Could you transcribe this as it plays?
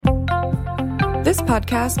This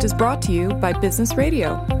podcast is brought to you by Business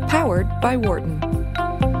Radio, powered by Wharton.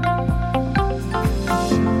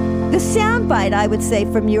 The soundbite, I would say,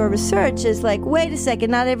 from your research is like, wait a second,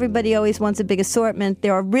 not everybody always wants a big assortment.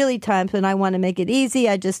 There are really times when I want to make it easy.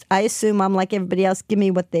 I assume I'm like everybody else, give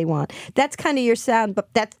me what they want. That's kind of your sound, but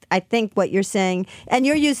that's, I think, what you're saying. And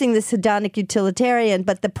you're using this hedonic utilitarian,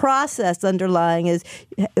 but the process underlying is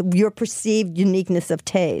your perceived uniqueness of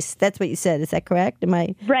taste. That's what you said. Is that correct? Am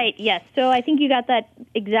I? Right, yes. So I think you got that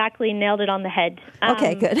exactly, nailed it on the head.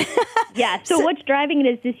 Okay, good. Yeah, so what's driving it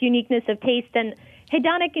is this uniqueness of taste, and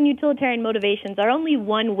hedonic and utilitarian motivations are only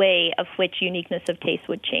one way of which uniqueness of taste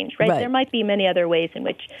would change, right? There might be many other ways in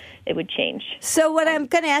which it would change. So what I'm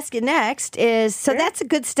going to ask you next is, so that's a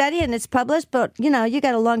good study and it's published, but, you know, you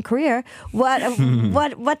got a long career.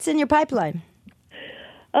 What's in your pipeline?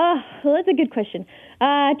 Well, that's a good question.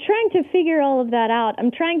 Trying to figure all of that out.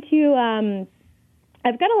 I'm trying to,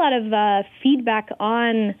 I've got a lot of feedback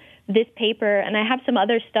on this paper, and I have some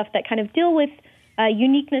other stuff that kind of deal with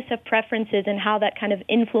uniqueness of preferences and how that kind of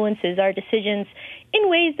influences our decisions in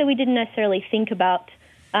ways that we didn't necessarily think about.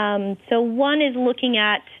 So one is looking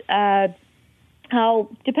at how,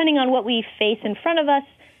 depending on what we face in front of us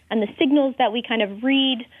and the signals that we kind of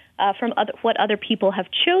read from what other people have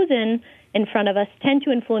chosen in front of us, tend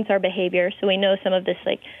to influence our behavior. So we know some of this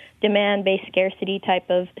like demand-based scarcity type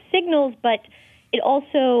of signals, but it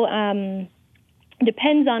also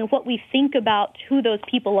depends on what we think about who those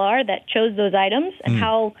people are that chose those items and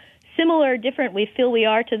how similar or different we feel we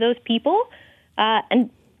are to those people.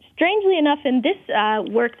 And strangely enough, in this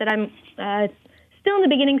work that I'm still in the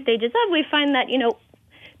beginning stages of, we find that, you know,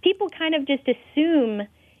 people kind of just assume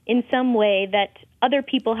in some way that other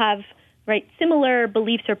people have, right, similar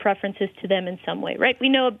beliefs or preferences to them in some way, right? We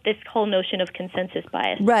know this whole notion of consensus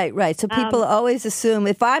bias. Right. So people always assume,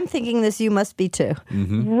 if I'm thinking this, you must be too.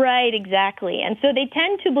 Mm-hmm. Right, exactly. And so they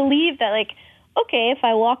tend to believe that, like, okay, if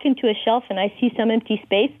I walk into a shelf and I see some empty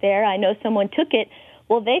space there, I know someone took it,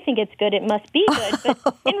 well, they think it's good, it must be good.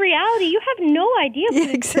 But in reality, you have no idea who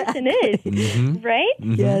this person is, right?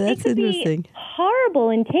 Mm-hmm. Yeah, that's it could interesting. Be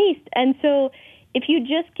horrible in taste. And so if you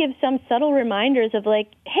just give some subtle reminders of like,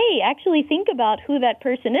 hey, actually think about who that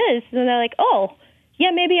person is, and they're like, oh, yeah,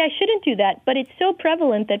 maybe I shouldn't do that. But it's so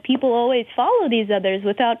prevalent that people always follow these others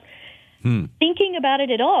without thinking about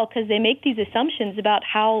it at all, because they make these assumptions about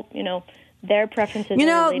how, you know, their preferences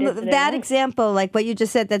are related to that their example, like what you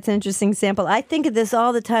just said, that's an interesting example. I think of this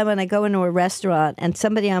all the time when I go into a restaurant and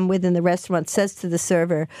somebody I'm with in the restaurant says to the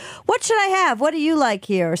server, what should I have? What do you like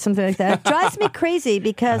here? Or something like that. It drives me crazy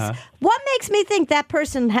because what makes me think that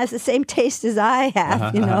person has the same taste as I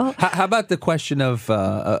have, you know? How about the question of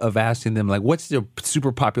asking them, like, what's the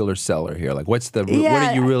super popular seller here? Like, what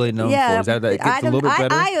are you really known for? Is that a little bit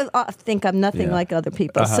better? I think I'm nothing like other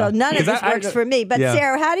people, so none of this works for me. But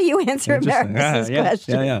Sarah, how do you answer America's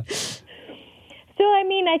question? Yeah. So, I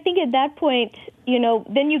mean, I think at that point, you know,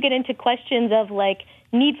 then you get into questions of, like,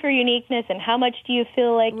 need for uniqueness and how much do you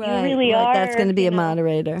feel like you really are. That's going to be a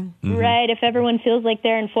moderator. Mm-hmm. Right, if everyone feels like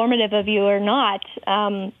they're informative of you or not.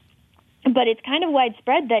 But it's kind of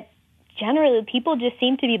widespread that generally people just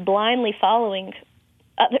seem to be blindly following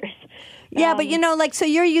others. Yeah, but, you know, like, so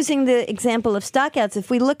you're using the example of stockouts. If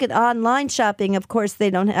we look at online shopping, of course, they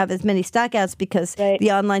don't have as many stockouts because the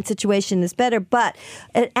online situation is better. But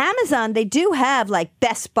at Amazon, they do have, like,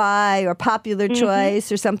 Best Buy or Popular Choice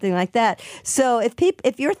or something like that. So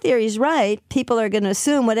if your theory is right, people are going to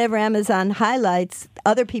assume whatever Amazon highlights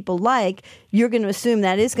other people like, you're going to assume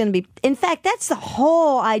that is going to be. In fact, that's the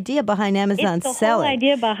whole idea behind Amazon selling. It's the whole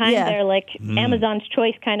idea behind their, like, Amazon's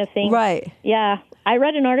Choice kind of thing. Right. Yeah. I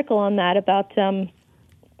read an article on that about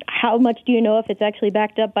how much do you know if it's actually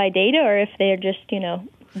backed up by data or if they're just, you know,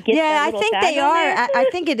 I think they are. I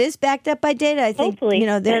think it is backed up by data. I think, Hopefully. you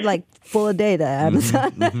know, they're like full of data,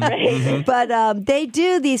 Amazon. But they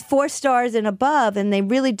do these 4 stars and above, and they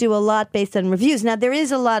really do a lot based on reviews. Now, there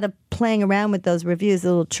is a lot of playing around with those reviews, a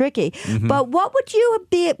little tricky. But what would you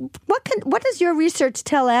be? What does your research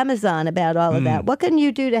tell Amazon about all of that? What can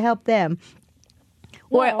you do to help them?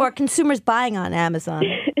 Or consumers buying on Amazon?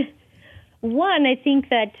 One, I think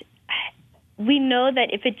that we know that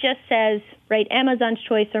if it just says, right, Amazon's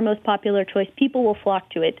Choice or most popular choice, people will flock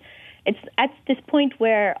to it. It's at this point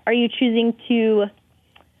where are you choosing to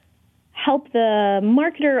help the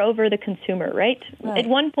marketer over the consumer, right? At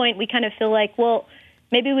one point, we kind of feel like, well,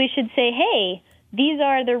 maybe we should say, hey, these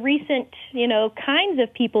are the recent, you know, kinds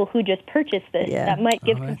of people who just purchased this. That might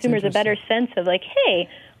give consumers a better sense of like, hey,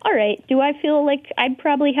 all right, do I feel like I'd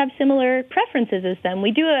probably have similar preferences as them? We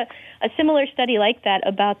do a similar study like that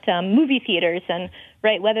about movie theaters and,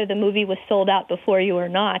 right, whether the movie was sold out before you or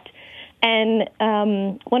not. And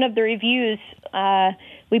one of the reviews,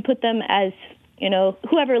 we put them as,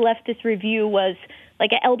 whoever left this review was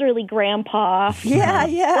like an elderly grandpa. Yeah.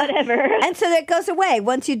 Whatever. And so that goes away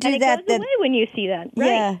once you do that. It goes away when you see that. Right.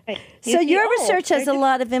 Yeah. Right. So your research has a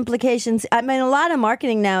lot of implications. I mean, a lot of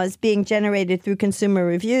marketing now is being generated through consumer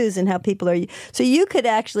reviews and how people are. So you could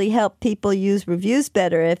actually help people use reviews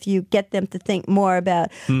better if you get them to think more about.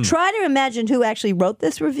 Try to imagine who actually wrote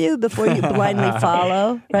this review before you blindly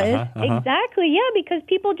follow, right? Exactly. Yeah, because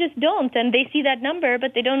people just don't, and they see that number,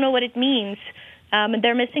 but they don't know what it means, and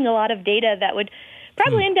they're missing a lot of data that would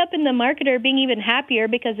probably end up in the marketer being even happier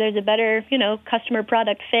because there's a better, customer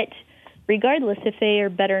product fit, regardless if they are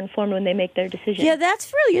better informed when they make their decision. Yeah,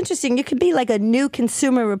 that's really interesting. You could be like a new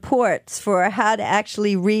consumer reports for how to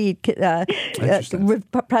actually read product reviews.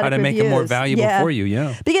 How to make it more valuable for you,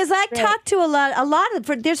 yeah. Because I talk to a lot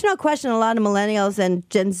of, there's no question a lot of millennials and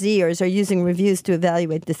Gen Zers are using reviews to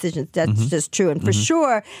evaluate decisions. That's just true. And for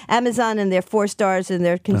sure, Amazon and their 4 stars and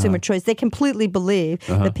their consumer choice, they completely believe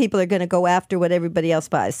that people are going to go after what everybody else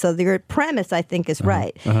buys. So their premise, I think, is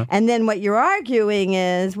right. And then what you're arguing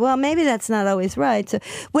is, well, maybe that's not always right. So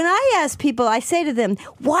when I ask people, I say to them,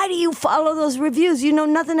 why do you follow those reviews? You know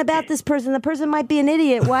nothing about this person. The person might be an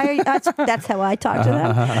idiot. Why are you? That's how I talk to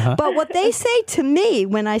them. But what they say to me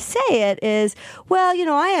when I say it is, well,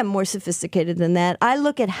 I am more sophisticated than that. I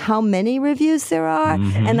look at how many reviews there are,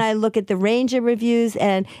 and I look at the range of reviews.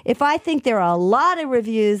 And if I think there are a lot of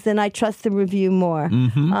reviews, then I trust the review more.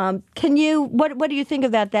 What do you think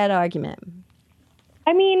about that argument?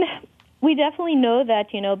 I mean, we definitely know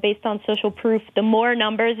that, based on social proof, the more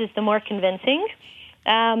numbers is the more convincing,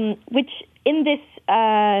 which in this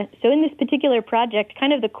particular project,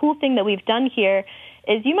 kind of the cool thing that we've done here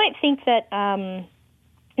is you might think that,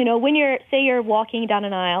 when you're walking down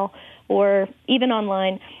an aisle or even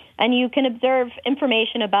online, and you can observe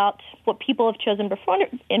information about what people have chosen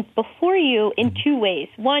before you in 2 ways.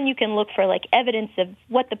 One, you can look for like evidence of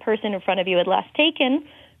what the person in front of you had last taken,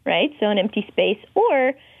 right? So an empty space,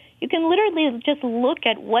 or you can literally just look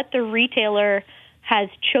at what the retailer has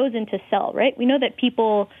chosen to sell, right? We know that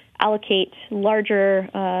people allocate larger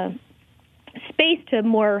space to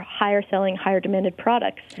more higher selling, higher demanded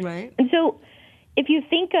products. Right. And so if you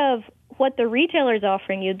think of what the retailer is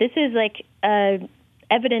offering you, this is like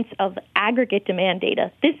evidence of aggregate demand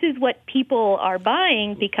data. This is what people are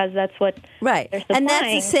buying because that's what they're supplying. And that's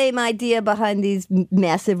the same idea behind these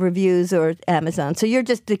massive reviews or Amazon. So you're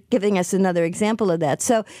just giving us another example of that.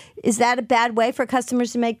 So is that a bad way for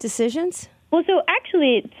customers to make decisions? Well, so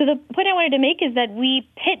the point I wanted to make is that we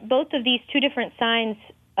pit both of these 2 different signs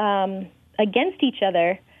against each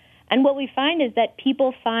other. And what we find is that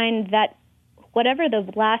people find that whatever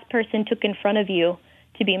the last person took in front of you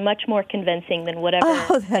to be much more convincing than whatever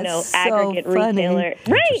aggregate retailer.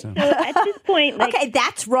 Right. So at this point, okay,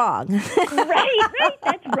 that's wrong. right.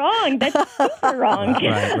 That's wrong. That's super wrong.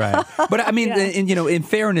 Right. But I mean, in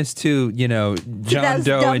fairness to John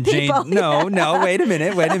Doe and Jane. People. No. Wait a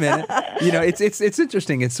minute. It's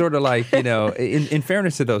interesting. It's sort of like in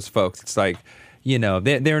fairness to those folks, it's like.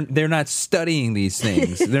 They're not studying these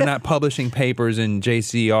things. They're not publishing papers in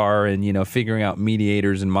JCR and figuring out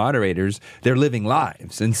mediators and moderators. They're living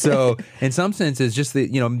lives, and so in some sense, it's just that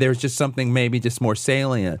there's just something maybe just more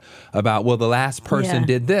salient about the last person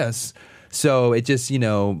did this. So it just, in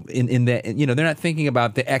that, they're not thinking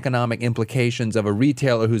about the economic implications of a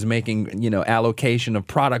retailer who's making, allocation of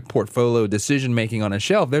product portfolio decision making on a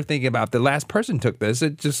shelf. They're thinking about the last person took this.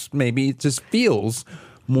 It just feels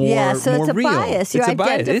more so it's a real. bias. You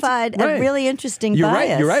identified a really interesting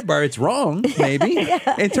bias. You're right, Bar. It's wrong, maybe,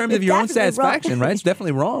 in terms of your own satisfaction, right? It's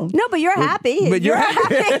definitely wrong. No, but you're happy. But you're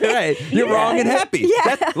happy. Right. You're wrong and happy.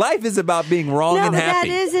 Yeah. Life is about being wrong and happy.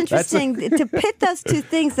 That is interesting to pit those 2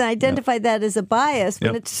 things and identify that as a bias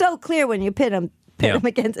when it's so clear when you pit them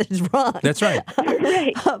against it is wrong. That's right.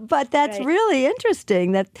 But that's really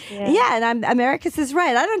interesting. And Americus is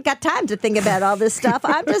right. I don't got time to think about all this stuff.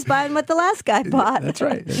 I'm just buying what the last guy bought. That's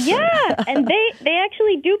right. And they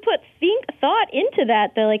actually do put thought into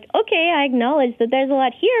that. They're like, okay, I acknowledge that there's a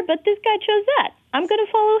lot here, but this guy chose that. I'm going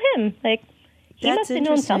to follow him. Like, he must have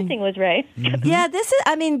known something was right. Yeah,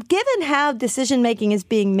 given how decision-making is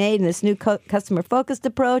being made in this new customer-focused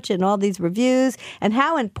approach and all these reviews and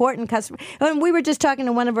how important and we were just talking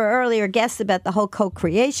to one of our earlier guests about the whole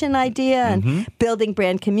co-creation idea and building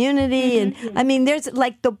brand community. And there's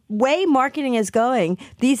like the way marketing is going,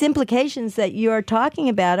 these implications that you're talking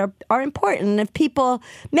about are important. And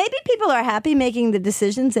maybe people are happy making the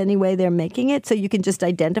decisions any way they're making it, so you can just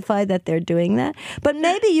identify that they're doing that. But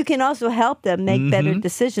maybe you can also help them make better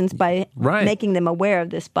decisions by Right. making them aware of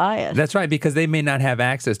this bias. That's right, because they may not have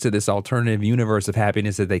access to this alternative universe of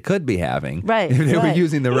happiness that they could be having. Right. If they were right,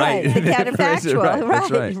 using the right. The counterfactual. Right,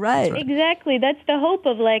 that's right. right. Exactly. That's the hope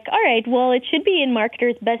of like, all right, well, it should be in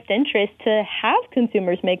marketers' best interest to have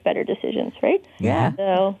consumers make better decisions, right? Yeah.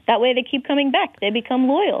 So that way they keep coming back. They become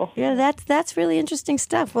loyal. Yeah, that's really interesting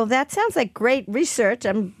stuff. Well, that sounds like great research.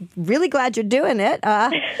 I'm really glad you're doing it.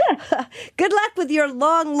 Good luck with your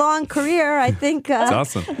long career. I think That's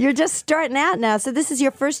awesome. You're just starting out now. So this is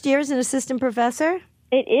your first year as an assistant professor?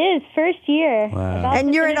 It is first year. Wow. About And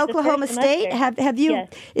to you're in finish the Oklahoma first State? semester. Have you Yes.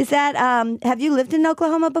 is that have you lived in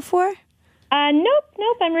Oklahoma before?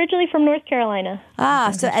 Nope. I'm originally from North Carolina.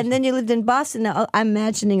 So and then you lived in Boston. Now, I'm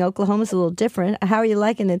imagining Oklahoma's a little different. How are you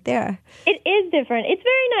liking it there? It is different. It's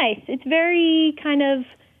very nice. It's very kind of,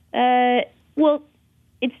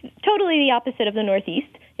 it's totally the opposite of the Northeast,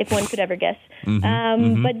 if one could ever guess.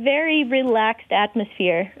 But very relaxed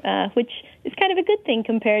atmosphere, which is kind of a good thing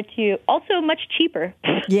compared to also much cheaper.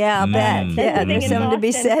 Yeah, I'll bet. Yeah, living there's in something to be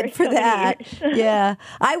Boston said for for so many that. years. Yeah,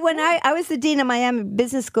 I was the dean of Miami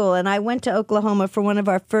Business School, and I went to Oklahoma for one of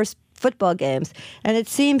our first football games, and it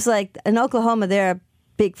seems like in Oklahoma they're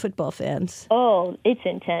big football fans. Oh, it's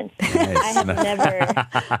intense. I have never,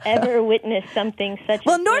 ever witnessed something such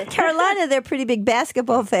Well, as North this. Carolina, they're pretty big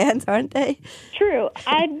basketball fans, aren't they? True.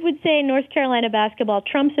 I would say North Carolina basketball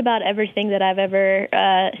trumps about everything that I've ever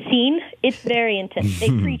seen. It's very intense. They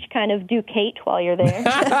preach kind of do Kate while you're there.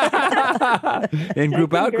 In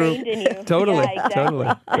group, out group. ingrained in you. Totally, Yeah, exactly.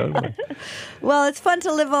 totally. Well, it's fun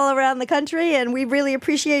to live all around the country, and we really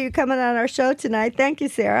appreciate you coming on our show tonight. Thank you,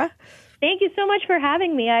 Sarah. Thank you so much for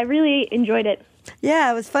having me. I really enjoyed it.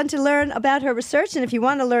 Yeah, it was fun to learn about her research. And if you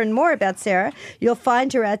want to learn more about Sarah, you'll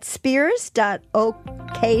find her at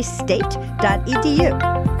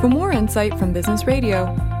spears.okstate.edu. For more insight from Business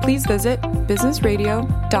Radio, please visit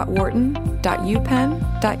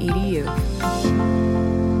businessradio.wharton.upenn.edu.